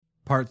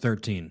Part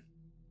 13.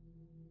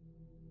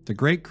 The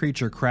great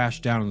creature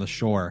crashed down on the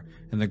shore,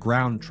 and the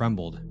ground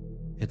trembled.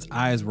 Its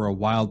eyes were a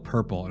wild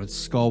purple, and its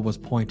skull was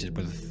pointed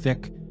with a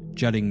thick,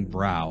 jutting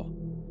brow.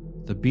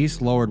 The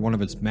beast lowered one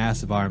of its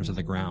massive arms to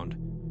the ground,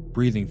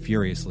 breathing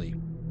furiously.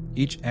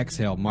 Each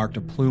exhale marked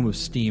a plume of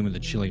steam in the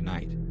chilly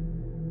night.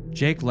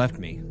 Jake left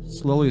me,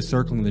 slowly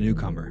circling the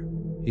newcomer.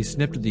 He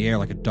sniffed at the air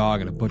like a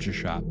dog at a butcher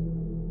shop,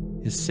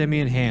 his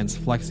simian hands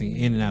flexing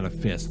in and out of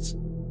fists.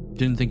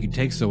 Didn't think you'd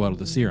take so well to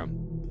the serum.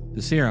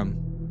 The serum?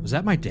 Was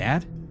that my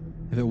dad?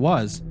 If it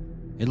was,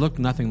 it looked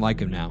nothing like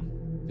him now.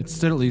 It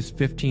stood at least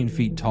 15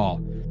 feet tall,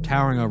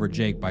 towering over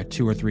Jake by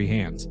 2 or 3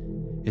 hands.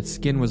 Its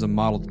skin was a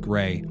mottled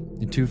gray,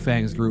 and 2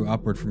 fangs grew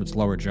upward from its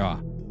lower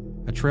jaw.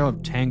 A trail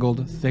of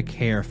tangled, thick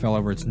hair fell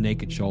over its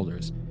naked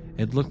shoulders.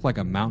 It looked like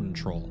a mountain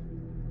troll.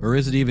 Or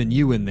is it even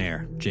you in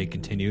there? Jake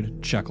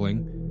continued,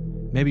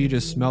 chuckling. Maybe you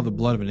just smelled the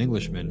blood of an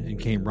Englishman and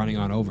came running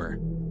on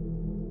over.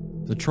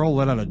 The troll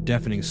let out a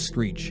deafening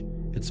screech,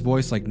 its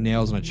voice like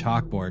nails on a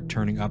chalkboard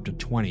turning up to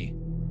 20.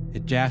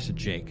 It dashed at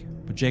Jake,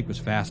 but Jake was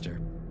faster.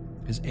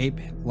 His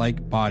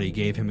ape-like body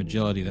gave him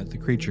agility that the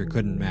creature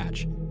couldn't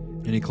match,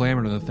 and he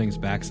clambered on the thing's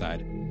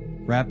backside,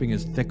 wrapping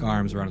his thick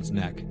arms around its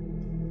neck.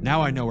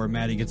 Now I know where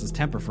Maddie gets his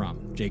temper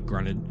from, Jake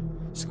grunted,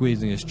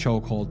 squeezing his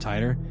chokehold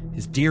tighter.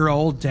 His dear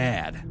old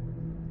dad.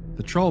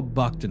 The troll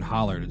bucked and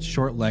hollered, its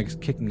short legs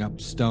kicking up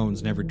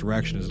stones in every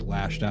direction as it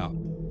lashed out,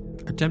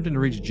 attempting to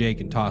reach Jake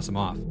and toss him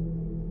off.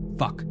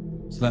 Fuck,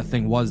 so that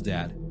thing was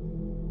Dad.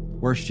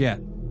 Worse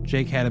yet,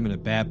 Jake had him in a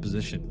bad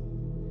position.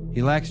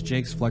 He lacks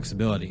Jake's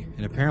flexibility,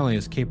 and apparently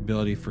his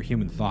capability for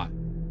human thought.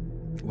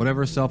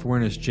 Whatever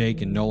self-awareness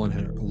Jake and Nolan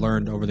had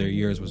learned over their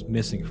years was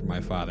missing from my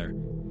father.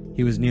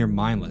 He was near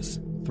mindless,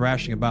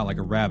 thrashing about like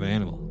a rabid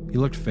animal. He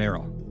looked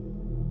feral.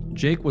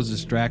 Jake was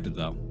distracted,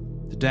 though.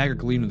 The dagger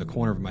gleamed in the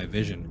corner of my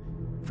vision,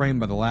 framed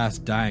by the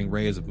last dying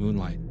rays of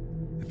moonlight.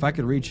 If I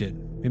could reach it,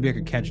 maybe I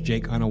could catch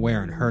Jake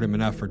unaware and hurt him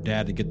enough for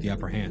Dad to get the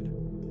upper hand.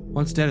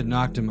 Once Dad had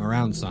knocked him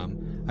around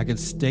some, I could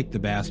stake the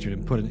bastard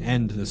and put an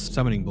end to this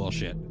summoning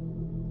bullshit.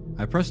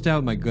 I pressed down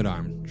with my good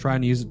arm,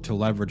 trying to use it to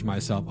leverage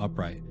myself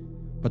upright,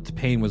 but the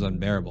pain was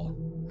unbearable.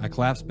 I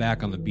collapsed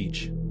back on the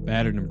beach,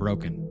 battered and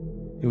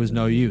broken. It was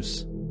no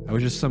use. I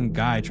was just some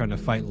guy trying to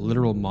fight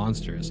literal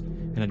monsters,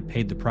 and had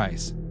paid the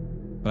price.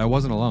 But I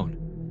wasn't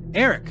alone.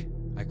 Eric!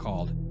 I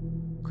called,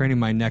 craning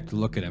my neck to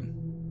look at him.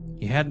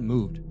 He hadn't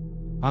moved.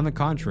 On the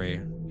contrary,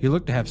 he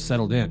looked to have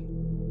settled in.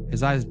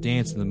 His eyes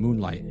danced in the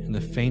moonlight, and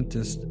the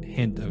faintest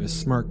hint of his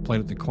smirk played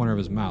at the corner of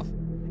his mouth.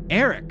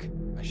 Eric!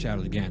 I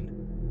shouted again.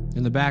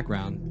 In the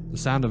background, the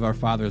sound of our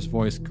father's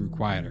voice grew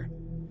quieter,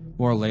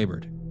 more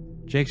labored.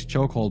 Jake's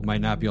chokehold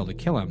might not be able to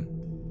kill him,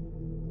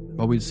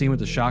 but we'd seen with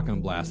the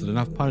shotgun blast that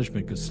enough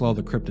punishment could slow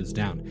the cryptids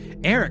down.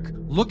 Eric!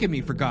 Look at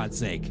me, for God's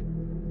sake!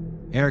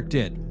 Eric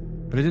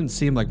did, but it didn't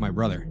seem like my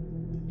brother.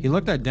 He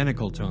looked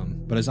identical to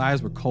him, but his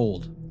eyes were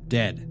cold,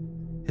 dead.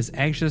 His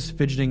anxious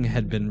fidgeting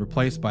had been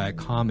replaced by a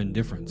calm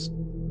indifference.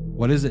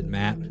 What is it,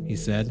 Matt? He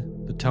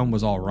said. The tone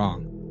was all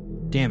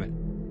wrong. Damn it.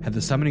 Had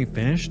the summoning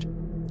finished?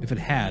 If it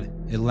had,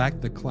 it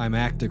lacked the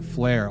climactic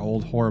flair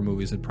old horror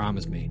movies had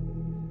promised me.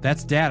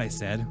 That's Dad, I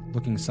said,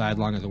 looking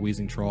sidelong at the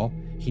wheezing troll.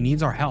 He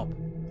needs our help.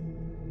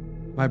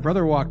 My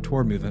brother walked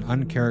toward me with an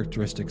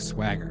uncharacteristic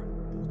swagger.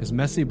 His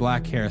messy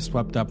black hair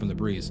swept up in the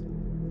breeze.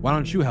 Why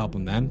don't you help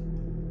him,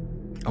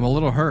 then? I'm a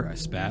little hurt, I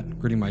spat,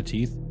 gritting my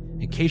teeth.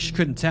 In case you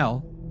couldn't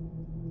tell.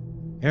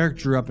 Eric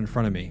drew up in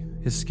front of me,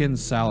 his skin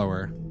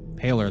sallower,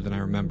 paler than I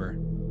remember,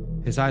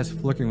 his eyes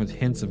flickering with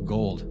hints of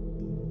gold.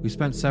 We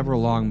spent several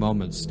long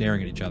moments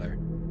staring at each other,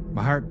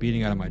 my heart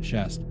beating out of my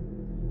chest.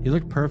 He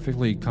looked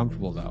perfectly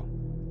comfortable, though.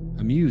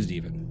 Amused,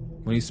 even.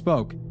 When he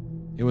spoke,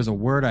 it was a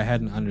word I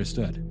hadn't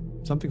understood,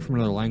 something from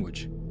another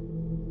language.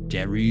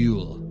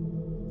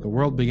 Darul. The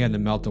world began to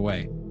melt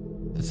away.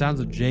 The sounds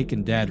of Jake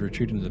and Dad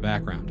retreated into the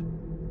background,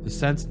 the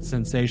sense and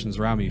sensations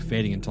around me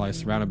fading until I was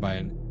surrounded by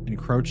an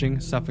encroaching,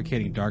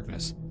 suffocating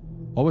darkness.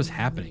 What was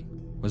happening?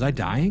 Was I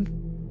dying?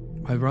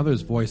 My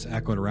brother's voice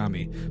echoed around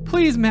me.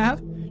 Please,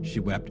 Matt! She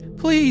wept.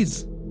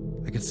 Please!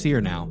 I could see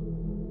her now,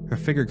 her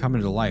figure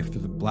coming to life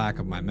through the black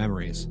of my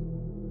memories.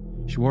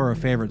 She wore her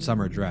favorite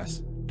summer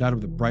dress,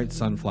 dotted with bright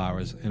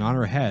sunflowers, and on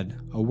her head,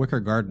 a wicker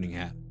gardening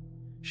hat.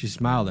 She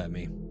smiled at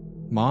me.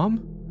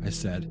 Mom? I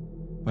said,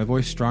 my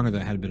voice stronger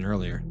than it had been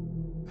earlier.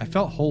 I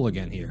felt whole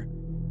again here,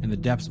 in the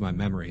depths of my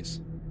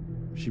memories.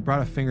 She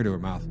brought a finger to her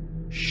mouth.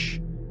 Shh,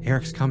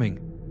 Eric's coming.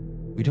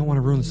 We don't want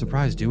to ruin the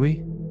surprise, do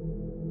we?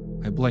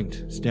 I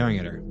blinked, staring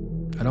at her.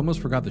 I'd almost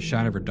forgot the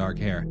shine of her dark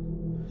hair,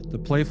 the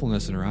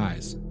playfulness in her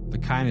eyes, the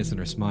kindness in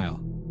her smile.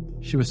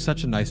 She was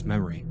such a nice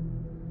memory.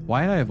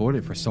 Why had I avoided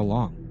it for so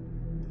long?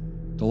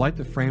 The light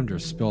that framed her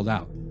spilled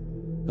out,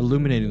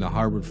 illuminating the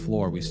hardwood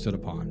floor we stood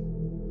upon,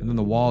 and then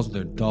the walls with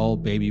their dull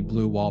baby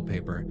blue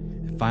wallpaper,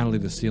 and finally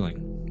the ceiling,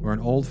 where an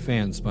old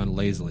fan spun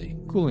lazily,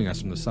 cooling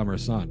us from the summer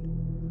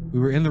sun. We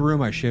were in the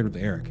room I shared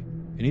with Eric.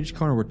 In each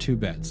corner were 2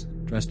 beds,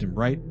 dressed in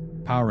bright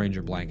Power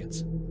Ranger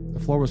blankets. The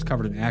floor was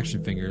covered in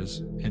action figures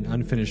and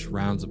unfinished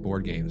rounds of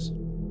board games.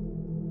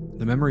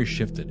 The memory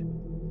shifted.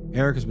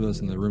 Eric is with us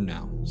in the room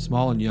now,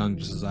 small and young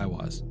just as I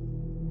was.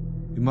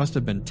 We must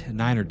have been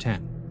 9 or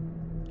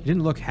 10. He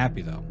didn't look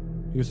happy though.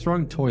 He was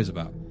throwing toys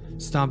about,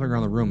 stomping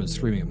around the room and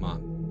screaming at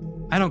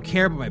Mom. I don't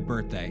care about my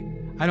birthday.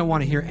 I don't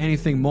want to hear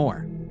anything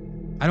more.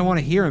 I don't want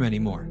to hear him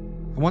anymore.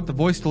 I want the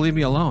voice to leave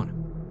me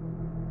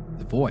alone.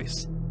 The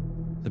voice.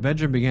 The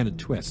bedroom began to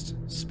twist,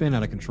 spin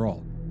out of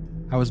control.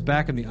 I was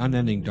back in the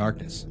unending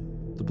darkness,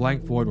 the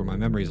blank void where my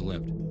memories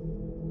lived.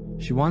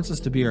 She wants us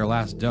to be our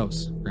last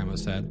dose, Grandma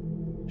said.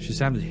 She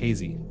sounded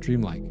hazy,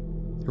 dreamlike.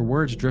 Her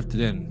words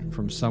drifted in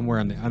from somewhere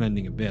in the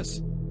unending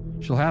abyss.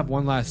 She'll have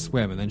one last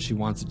swim and then she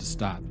wants it to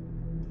stop.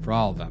 For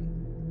all of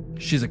them.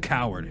 She's a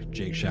coward,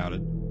 Jake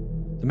shouted.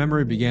 The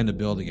memory began to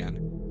build again.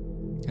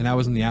 And I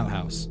was in the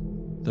outhouse.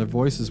 The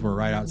voices were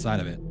right outside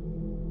of it.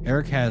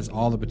 Eric has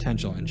all the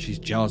potential and she's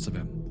jealous of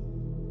him.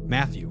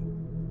 Matthew,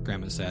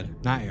 Grandma said,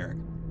 not Eric.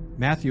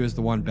 Matthew is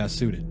the one best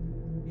suited.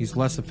 He's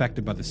less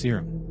affected by the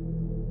serum.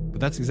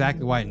 But that's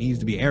exactly why it needs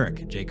to be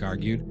Eric, Jake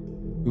argued.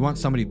 We want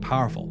somebody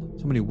powerful,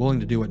 somebody willing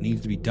to do what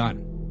needs to be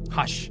done.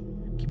 Hush!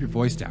 Keep your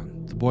voice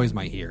down. The boys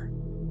might hear.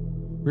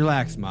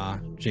 Relax, Ma,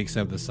 Jake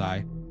said with a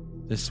sigh.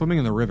 They're swimming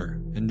in the river,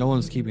 and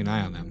Nolan's keeping an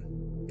eye on them.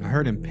 I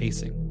heard him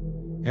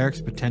pacing.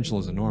 Eric's potential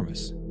is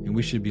enormous, and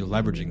we should be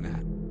leveraging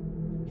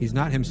that. He's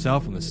not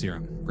himself in the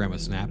serum, Grandma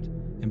snapped.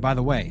 And by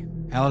the way,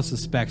 Alice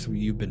suspects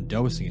you've been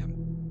dosing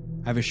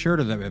him. I've assured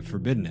her that I've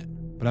forbidden it,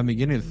 but I'm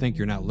beginning to think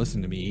you're not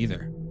listening to me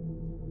either.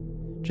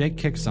 Jake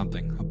kicked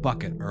something, a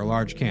bucket or a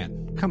large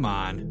can. Come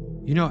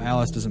on. You know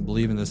Alice doesn't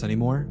believe in this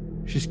anymore.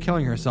 She's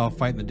killing herself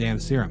fighting the damn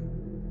serum.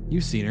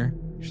 You've seen her.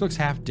 She looks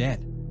half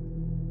dead.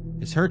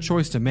 It's her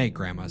choice to make,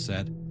 Grandma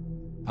said.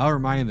 I'll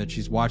remind her that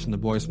she's watching the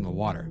boys from the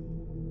water.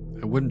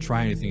 I wouldn't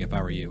try anything if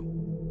I were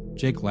you.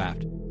 Jake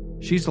laughed.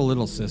 She's a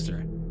little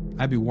sister.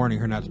 I'd be warning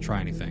her not to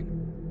try anything.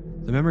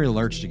 The memory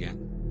lurched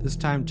again, this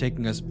time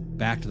taking us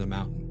back to the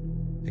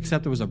mountain.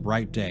 Except it was a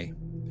bright day,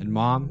 and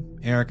Mom,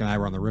 Eric, and I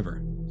were on the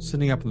river,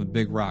 sitting up on the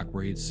big rock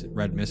where he'd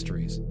read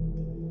mysteries.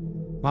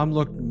 Mom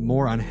looked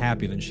more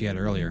unhappy than she had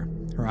earlier.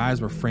 Her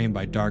eyes were framed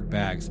by dark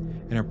bags,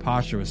 and her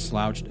posture was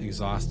slouched,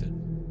 exhausted.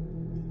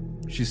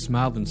 She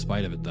smiled in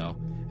spite of it, though,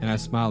 and I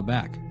smiled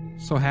back,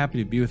 so happy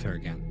to be with her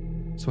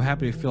again, so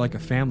happy to feel like a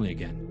family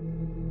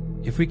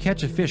again. If we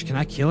catch a fish, can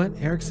I kill it?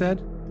 Eric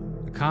said.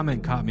 The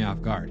comment caught me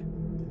off guard.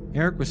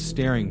 Eric was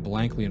staring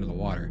blankly into the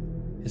water,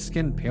 his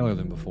skin paler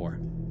than before.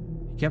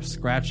 He kept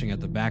scratching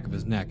at the back of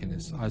his neck, and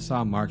I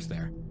saw marks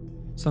there.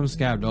 Some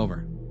scabbed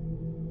over.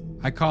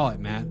 I call it,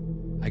 Matt.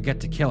 I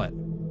get to kill it.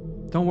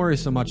 Don't worry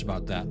so much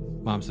about that,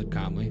 Mom said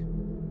calmly.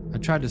 I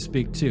tried to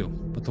speak too,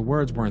 but the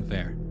words weren't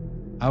there.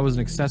 I was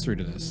an accessory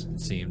to this,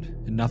 it seemed,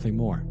 and nothing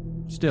more.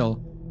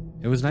 Still,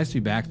 it was nice to be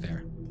back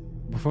there.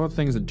 Before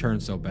things had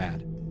turned so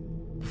bad.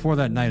 Before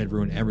that night had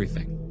ruined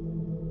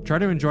everything. Try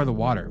to enjoy the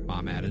water,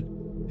 Mom added.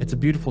 It's a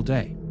beautiful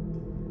day.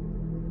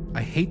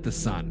 I hate the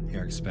sun,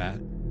 Eric spat,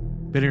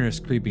 bitterness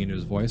creeping into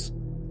his voice.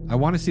 I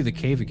want to see the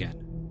cave again.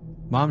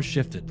 Mom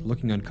shifted,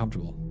 looking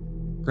uncomfortable.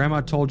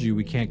 Grandma told you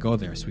we can't go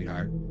there,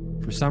 sweetheart.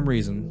 For some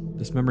reason,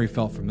 this memory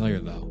felt familiar,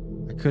 though.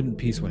 I couldn't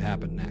piece what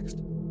happened next.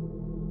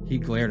 He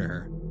glared at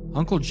her.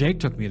 Uncle Jake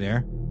took me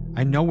there.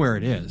 I know where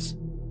it is.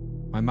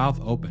 My mouth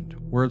opened.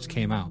 Words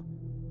came out.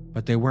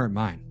 But they weren't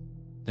mine.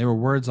 They were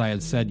words I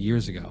had said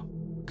years ago.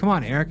 Come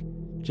on, Eric.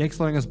 Jake's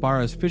letting us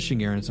borrow his fishing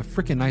gear and it's a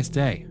frickin' nice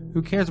day.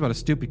 Who cares about a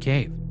stupid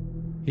cave?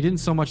 He didn't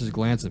so much as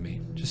glance at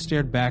me, just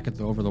stared back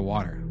at over the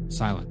water,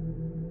 silent.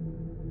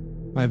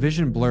 My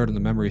vision blurred and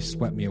the memory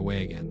swept me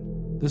away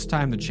again. This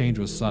time the change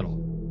was subtle,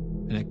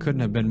 and it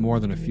couldn't have been more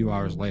than a few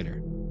hours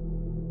later.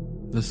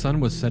 The sun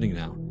was setting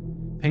now,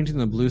 painting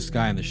the blue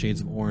sky in the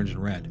shades of orange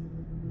and red.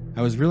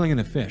 I was reeling in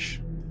a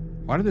fish.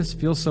 Why did this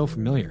feel so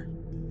familiar?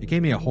 It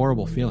gave me a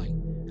horrible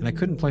feeling, and I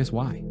couldn't place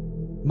why.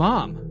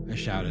 Mom, I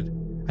shouted.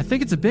 I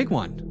think it's a big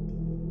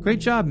one. Great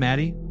job,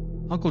 Maddie.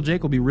 Uncle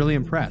Jake will be really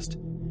impressed.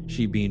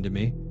 She beamed at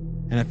me,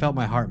 and I felt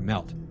my heart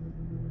melt.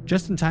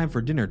 Just in time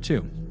for dinner,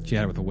 too, she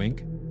added with a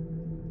wink.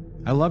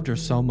 I loved her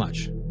so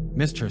much.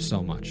 Missed her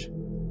so much.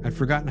 I'd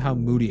forgotten how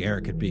moody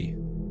Eric could be,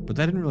 but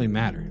that didn't really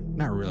matter.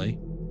 Not really.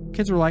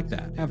 Kids were like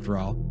that, after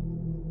all.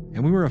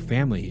 And we were a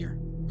family here.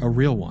 A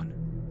real one.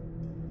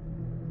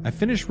 I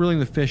finished reeling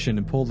the fish in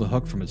and pulled the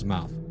hook from its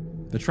mouth.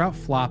 The trout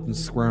flopped and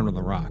squirmed on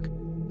the rock,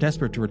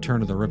 desperate to return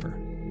to the river.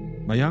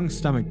 My young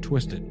stomach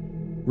twisted,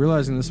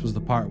 realizing this was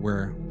the part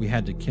where we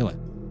had to kill it.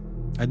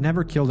 I'd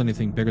never killed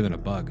anything bigger than a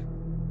bug.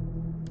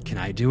 Can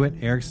I do it?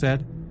 Eric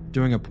said,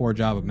 doing a poor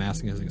job of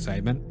masking his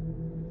excitement.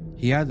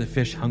 He eyed the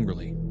fish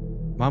hungrily.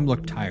 Mom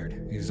looked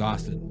tired,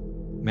 exhausted.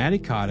 Maddie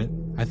caught it.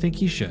 I think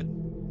he should.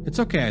 It's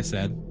okay, I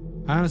said.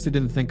 I honestly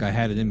didn't think I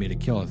had it in me to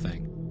kill a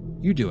thing.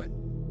 You do it.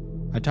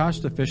 I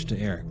tossed the fish to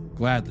Eric,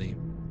 gladly,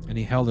 and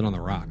he held it on the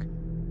rock.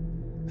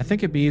 I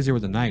think it'd be easier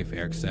with a knife,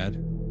 Eric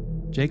said.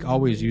 Jake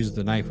always uses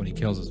the knife when he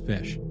kills his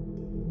fish.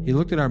 He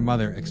looked at our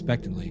mother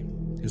expectantly,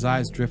 his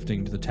eyes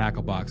drifting to the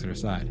tackle box at her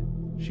side.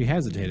 She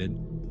hesitated,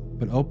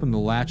 but opened the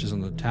latches on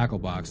the tackle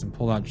box and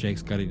pulled out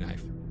Jake's gutting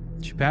knife.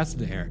 She passed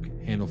it to Eric,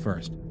 handle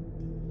first.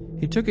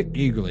 He took it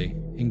eagerly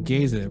and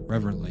gazed at it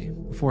reverently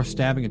before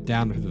stabbing it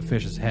down through the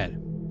fish's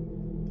head.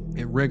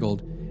 It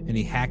wriggled, and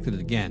he hacked at it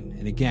again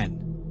and again.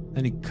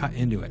 Then he cut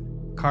into it,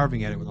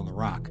 carving at it on the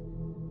rock.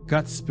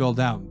 Guts spilled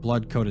out and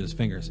blood coated his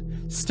fingers.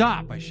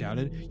 "Stop!" I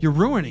shouted. "You're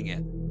ruining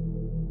it!"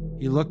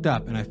 He looked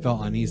up, and I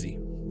felt uneasy.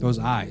 Those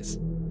eyes,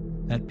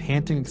 that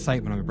panting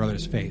excitement on my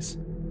brother's face.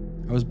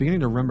 I was beginning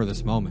to remember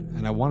this moment,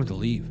 and I wanted to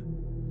leave.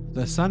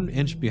 The sun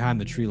inched behind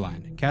the tree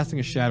line, casting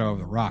a shadow over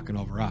the rock and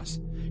over us.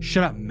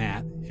 "Shut up,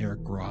 Matt,"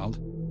 Eric growled.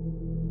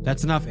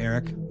 "That's enough,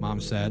 Eric," Mom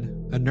said.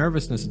 A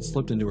nervousness had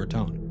slipped into her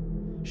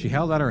tone. She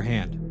held out her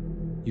hand.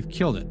 "You've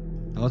killed it.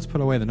 Now let's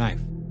put away the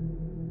knife."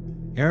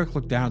 Eric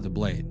looked down at the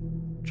blade,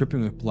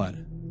 dripping with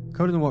blood,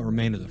 coated in what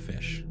remained of the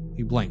fish.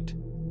 He blinked,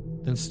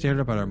 then stared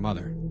up at our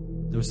mother.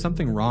 There was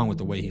something wrong with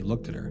the way he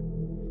looked at her.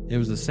 It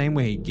was the same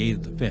way he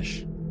gazed at the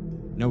fish.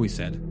 "No," he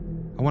said.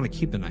 "I want to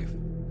keep the knife."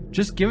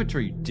 "Just give it to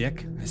her, you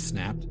dick," I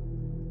snapped.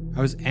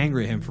 I was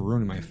angry at him for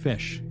ruining my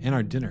fish and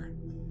our dinner.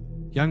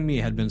 Young me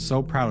had been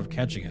so proud of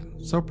catching it,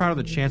 so proud of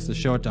the chance to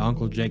show it to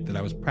Uncle Jake that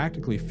I was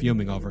practically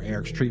fuming over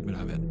Eric's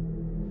treatment of it.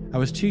 I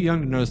was too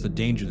young to notice the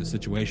danger of the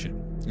situation,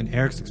 and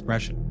Eric's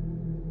expression.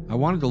 I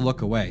wanted to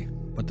look away,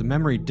 but the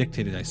memory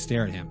dictated I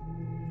stare at him.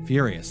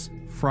 Furious,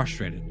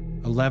 frustrated,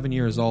 11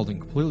 years old and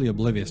completely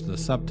oblivious to the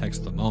subtext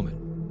of the moment.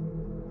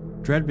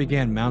 Dread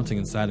began mounting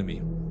inside of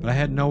me, but I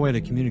had no way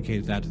to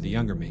communicate that to the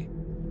younger me.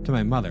 To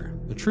my mother,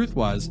 the truth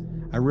was,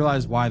 I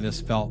realized why this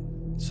felt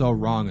so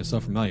wrong and so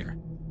familiar.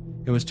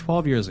 It was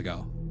 12 years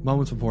ago,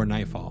 moments before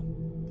nightfall.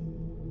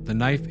 "The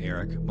knife,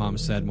 Eric," Mom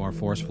said more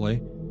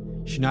forcefully.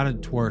 She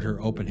nodded toward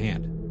her open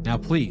hand. "Now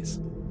please."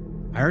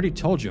 "I already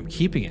told you I'm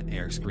keeping it,"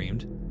 Eric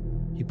screamed.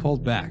 He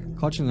pulled back,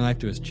 clutching the knife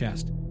to his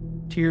chest.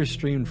 Tears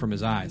streamed from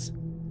his eyes.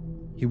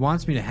 "He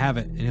wants me to have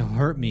it, and he'll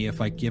hurt me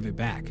if I give it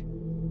back."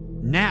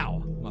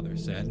 "Now!" Mother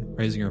said,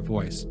 raising her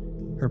voice.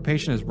 Her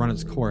patience has run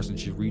its course, and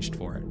she reached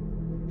for it.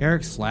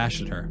 Eric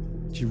slashed at her.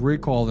 She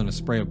recoiled in a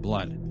spray of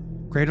blood,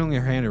 cradling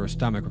her hand to her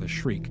stomach with a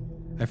shriek.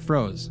 I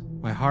froze,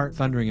 my heart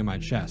thundering in my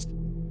chest.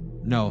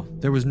 No,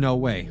 there was no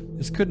way.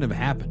 This couldn't have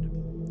happened.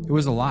 It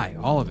was a lie,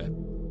 all of it.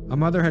 My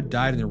mother had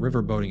died in a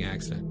riverboating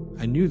accident.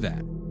 I knew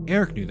that.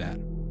 Eric knew that.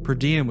 Per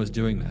Diem was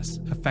doing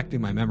this,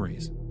 affecting my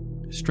memories.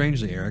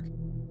 Strangely, Eric,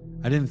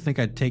 I didn't think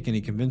I'd take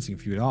any convincing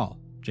for you at all,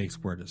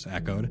 Jake's words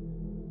echoed.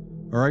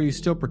 Or are you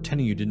still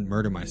pretending you didn't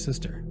murder my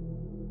sister?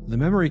 The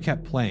memory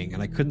kept playing,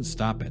 and I couldn't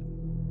stop it.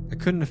 I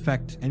couldn't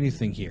affect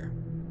anything here.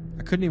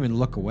 I couldn't even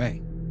look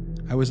away.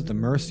 I was at the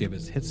mercy of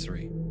its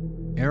history.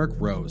 Eric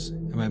rose,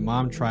 and my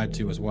mom tried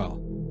to as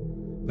well.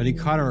 But he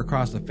caught her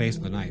across the face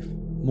with a knife.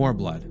 More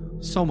blood.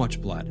 So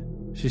much blood.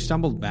 She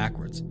stumbled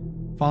backwards,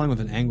 falling with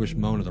an anguished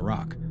moan to the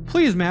rock.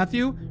 "Please,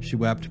 Matthew!" she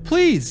wept.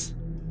 "Please!"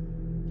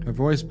 Her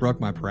voice broke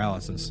my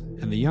paralysis,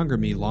 and the younger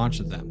me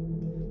launched at them.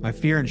 My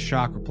fear and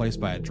shock replaced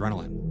by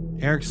adrenaline.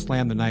 Eric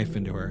slammed the knife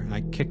into her, and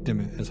I kicked him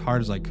as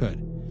hard as I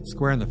could,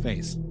 square in the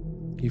face.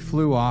 He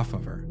flew off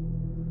of her.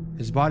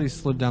 His body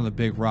slid down the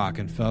big rock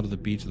and fell to the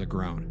beach with a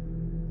groan.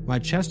 My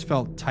chest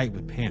felt tight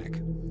with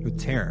panic, with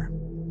terror.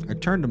 I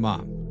turned to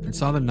Mom and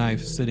saw the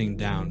knife sitting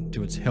down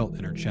to its hilt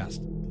in her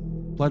chest.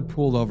 Blood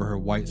pooled over her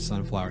white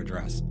sunflower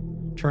dress,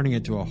 turning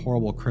it to a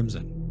horrible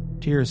crimson.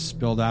 Tears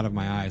spilled out of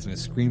my eyes, and I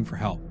screamed for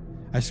help.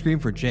 I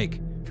screamed for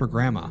Jake, for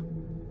Grandma.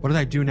 What did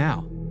I do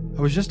now?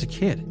 I was just a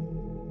kid.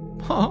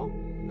 "Mom,"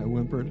 I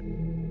whimpered.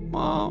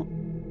 "Mom."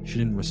 She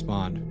didn't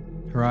respond.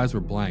 Her eyes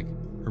were blank,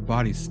 her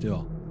body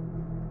still.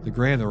 The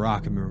gray of the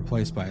rock had been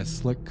replaced by a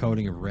slick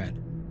coating of red.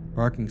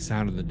 Barking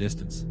sounded in the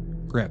distance.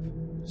 Grip.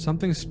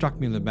 Something struck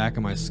me in the back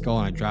of my skull,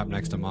 and I dropped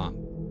next to Mom.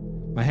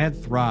 My head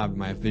throbbed,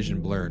 my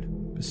vision blurred.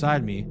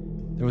 Beside me,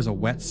 there was a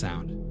wet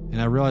sound,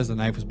 and I realized the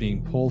knife was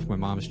being pulled from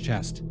my mom's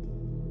chest.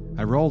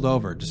 I rolled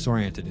over,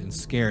 disoriented and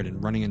scared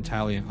and running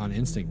entirely on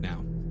instinct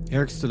now.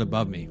 Eric stood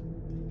above me.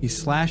 He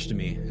slashed at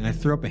me, and I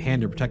threw up a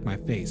hand to protect my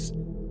face.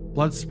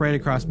 Blood sprayed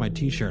across my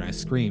t-shirt, and I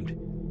screamed.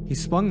 He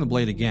swung the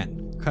blade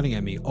again, cutting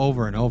at me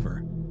over and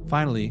over.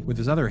 Finally, with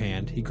his other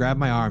hand, he grabbed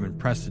my arm and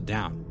pressed it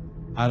down,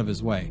 out of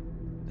his way.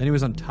 Then he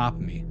was on top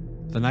of me,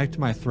 the knife to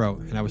my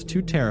throat, and I was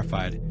too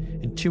terrified,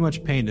 in too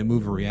much pain to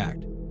move or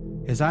react.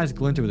 His eyes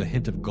glinted with a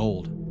hint of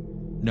gold.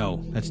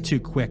 "No, that's too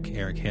quick,"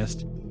 Eric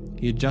hissed.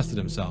 He adjusted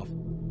himself,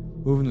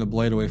 moving the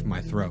blade away from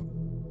my throat.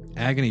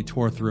 Agony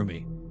tore through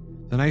me.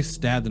 The knife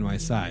stabbed into my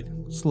side,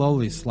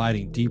 slowly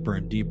sliding deeper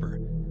and deeper.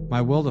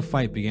 My will to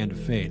fight began to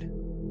fade.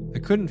 I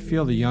couldn't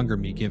feel the younger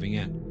me giving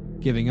in,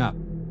 giving up.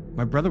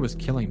 My brother was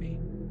killing me.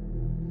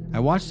 I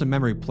watched the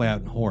memory play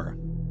out in horror.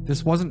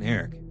 This wasn't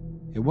Eric.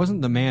 It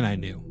wasn't the man I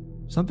knew.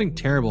 Something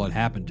terrible had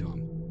happened to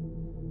him.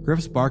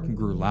 Griff's barking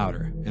grew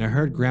louder, and I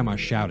heard Grandma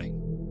shouting.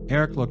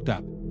 Eric looked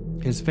up,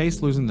 his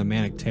face losing the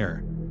manic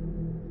terror.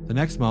 The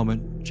next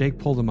moment, Jake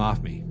pulled him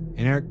off me,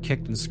 and Eric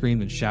kicked and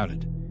screamed and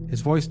shouted.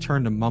 His voice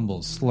turned to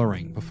mumbles,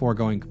 slurring, before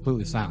going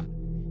completely silent.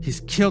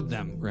 "He's killed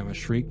them!" Grandma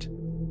shrieked.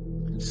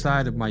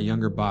 Inside of my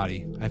younger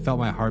body, I felt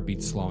my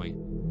heartbeat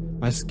slowing.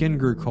 My skin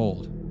grew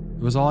cold.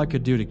 It was all I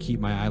could do to keep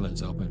my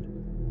eyelids open,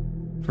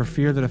 for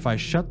fear that if I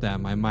shut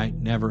them, I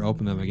might never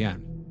open them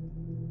again.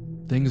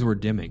 Things were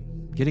dimming,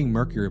 getting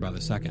murkier by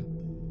the second.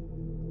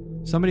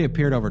 Somebody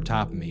appeared over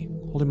top of me,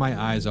 holding my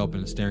eyes open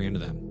and staring into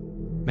them.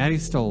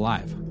 Maddie's still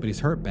alive, but he's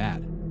hurt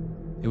bad.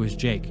 It was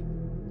Jake.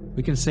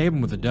 We can save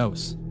him with a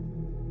dose.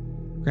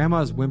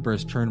 Grandma's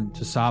whimpers turned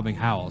to sobbing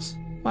howls.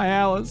 My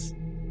Alice!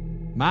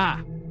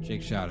 Ma!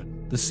 Jake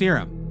shouted. The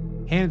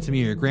serum! Hand it to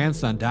me or your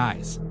grandson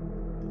dies.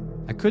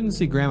 I couldn't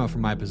see Grandma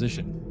from my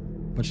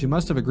position, but she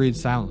must have agreed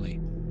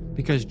silently,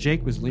 because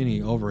Jake was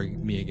leaning over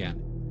me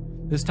again,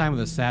 this time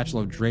with a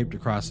satchel draped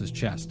across his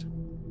chest.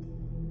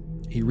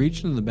 He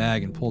reached into the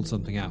bag and pulled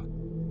something out,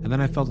 and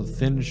then I felt a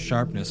thin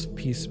sharpness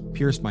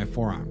pierce my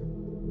forearm.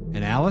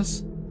 And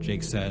Alice?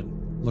 Jake said,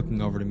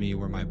 looking over to me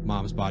where my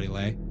mom's body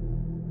lay.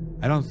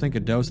 I don't think a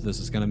dose of this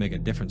is going to make a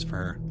difference for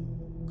her.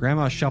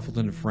 Grandma shuffled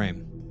into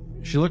frame.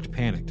 She looked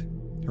panicked.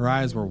 Her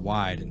eyes were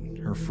wide, and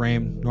her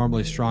frame,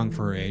 normally strong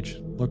for her age,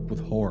 looked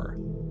with horror.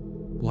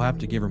 We'll have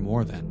to give her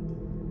more then.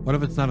 What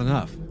if it's not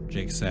enough?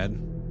 Jake said,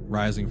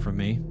 rising from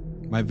me.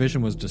 My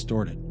vision was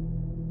distorted.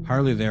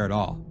 Hardly there at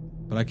all,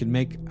 but I could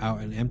make out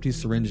an empty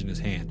syringe in his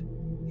hand.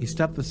 He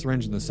stuffed the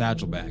syringe in the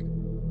satchel bag.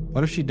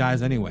 What if she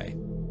dies anyway?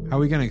 How are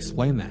we going to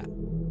explain that?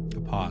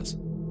 A pause.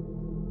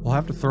 We'll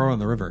have to throw her in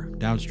the river,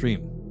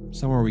 downstream,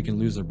 somewhere we can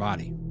lose her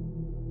body.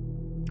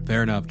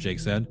 Fair enough, Jake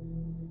said.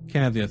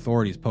 Can't have the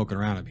authorities poking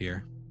around up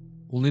here.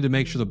 We'll need to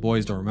make sure the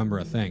boys don't remember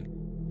a thing.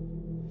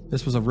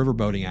 This was a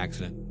riverboating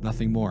accident,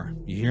 nothing more.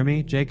 You hear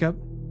me, Jacob?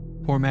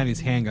 Poor Maddie's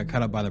hand got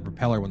cut up by the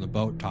propeller when the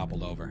boat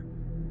toppled over.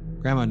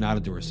 Grandma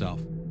nodded to herself,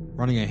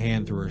 running a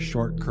hand through her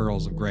short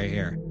curls of gray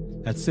hair.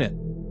 That's it.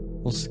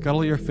 We'll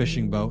scuttle your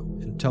fishing boat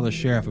and tell the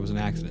sheriff it was an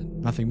accident,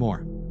 nothing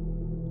more.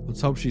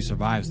 Let's hope she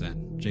survives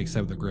then, Jake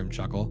said with a grim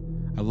chuckle.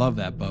 I love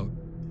that boat.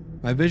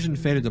 My vision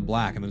faded to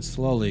black and then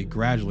slowly,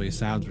 gradually,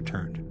 sounds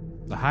returned.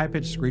 The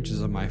high-pitched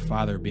screeches of my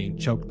father being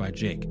choked by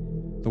Jake,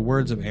 the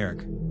words of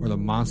Eric, or the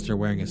monster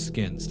wearing his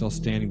skin, still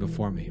standing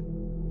before me.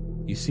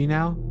 You see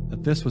now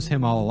that this was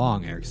him all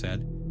along, Eric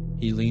said.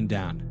 He leaned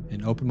down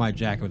and opened my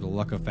jacket with a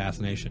look of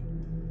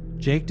fascination.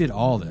 Jake did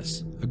all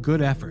this, a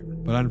good effort,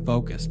 but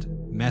unfocused,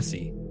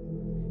 messy.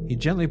 He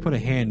gently put a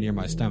hand near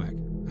my stomach.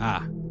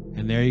 Ah,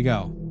 and there you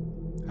go.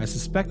 I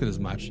suspected as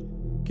much,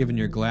 given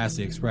your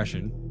glassy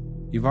expression.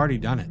 You've already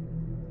done it.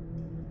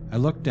 I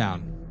looked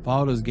down,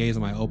 followed his gaze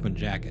on my open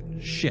jacket.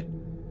 Shit.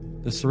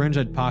 The syringe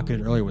I'd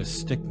pocketed earlier was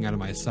sticking out of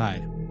my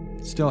side,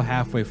 still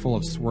halfway full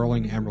of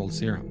swirling emerald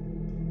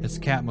serum. Its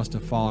cap must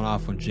have fallen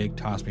off when Jake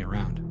tossed me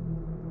around.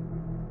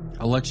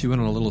 I'll let you in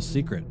on a little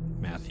secret,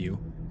 Matthew,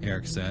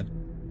 Eric said,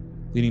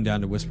 leaning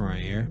down to whisper in my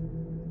ear.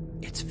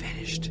 It's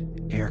finished.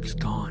 Eric's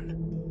gone.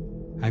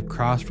 I've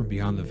crossed from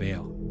beyond the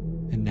veil,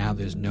 and now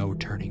there's no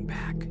turning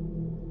back.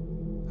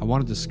 I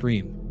wanted to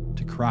scream,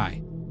 to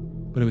cry,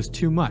 but it was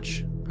too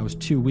much. I was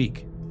too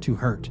weak, too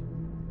hurt.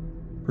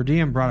 Per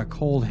Diem brought a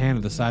cold hand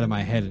to the side of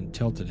my head and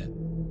tilted it,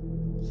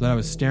 so that I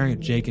was staring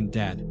at Jake and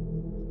Dad.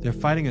 Their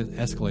fighting had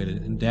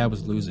escalated, and Dad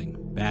was losing,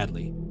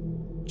 badly.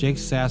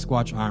 Jake's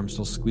Sasquatch arm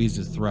still squeezed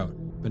his throat,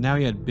 but now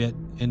he had bit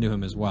into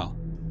him as well.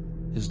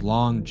 His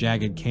long,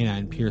 jagged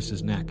canine pierced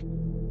his neck.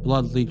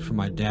 Blood leaked from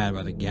my dad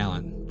by the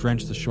gallon,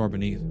 drenched the shore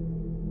beneath.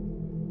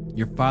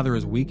 Your father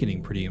is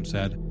weakening, Per Diem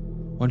said.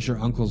 Once your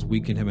uncle's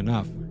weakened him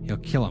enough, he'll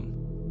kill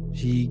him.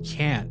 He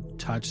can't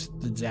touch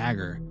the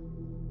dagger,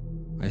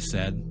 I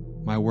said.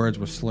 My words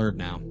were slurred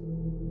now.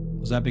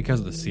 Was that because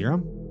of the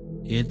serum?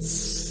 It's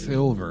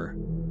silver.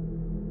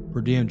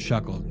 Per Diem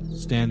chuckled,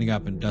 standing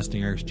up and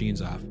dusting Eric's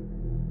jeans off.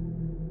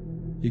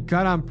 You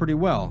got on pretty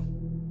well.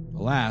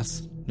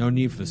 Alas, no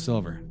need for the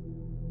silver.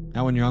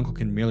 Now when your uncle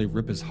can merely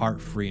rip his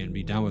heart free and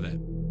be done with it.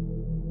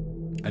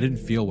 I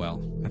didn't feel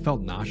well. I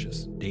felt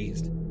nauseous,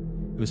 dazed.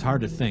 It was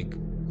hard to think,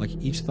 like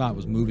each thought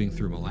was moving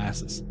through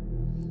molasses.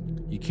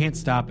 You can't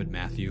stop it,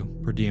 Matthew.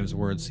 Per Diem's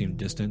words seemed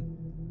distant,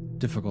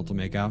 difficult to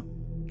make out.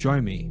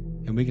 Join me,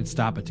 and we can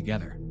stop it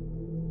together.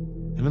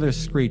 Another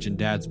screech and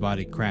Dad's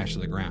body crashed to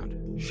the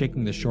ground,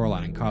 shaking the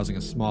shoreline and causing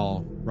a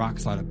small rock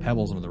slide of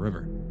pebbles into the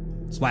river.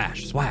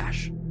 Splash,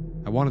 splash!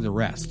 I wanted to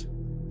rest,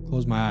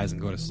 close my eyes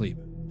and go to sleep.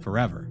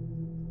 Forever.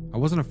 I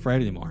wasn't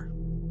afraid anymore.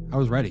 I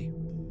was ready.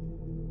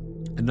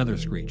 Another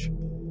screech.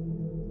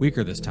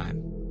 Weaker this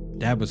time.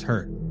 Dad was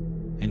hurt,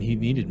 and he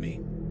needed me.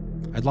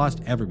 I'd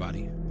lost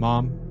everybody.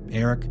 Mom,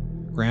 Eric,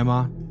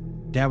 Grandma.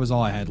 Dad was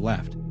all I had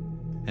left,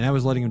 and I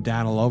was letting him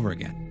down all over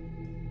again.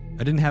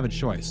 I didn't have a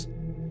choice.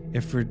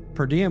 If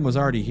Per Diem was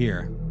already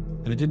here,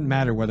 and it didn't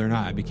matter whether or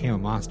not I became a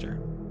monster.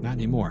 Not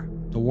anymore.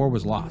 The war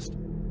was lost.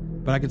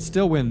 But I could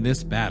still win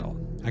this battle.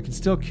 I could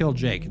still kill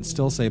Jake and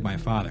still save my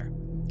father.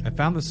 I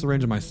found the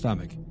syringe in my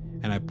stomach,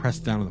 and I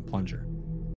pressed down on the plunger.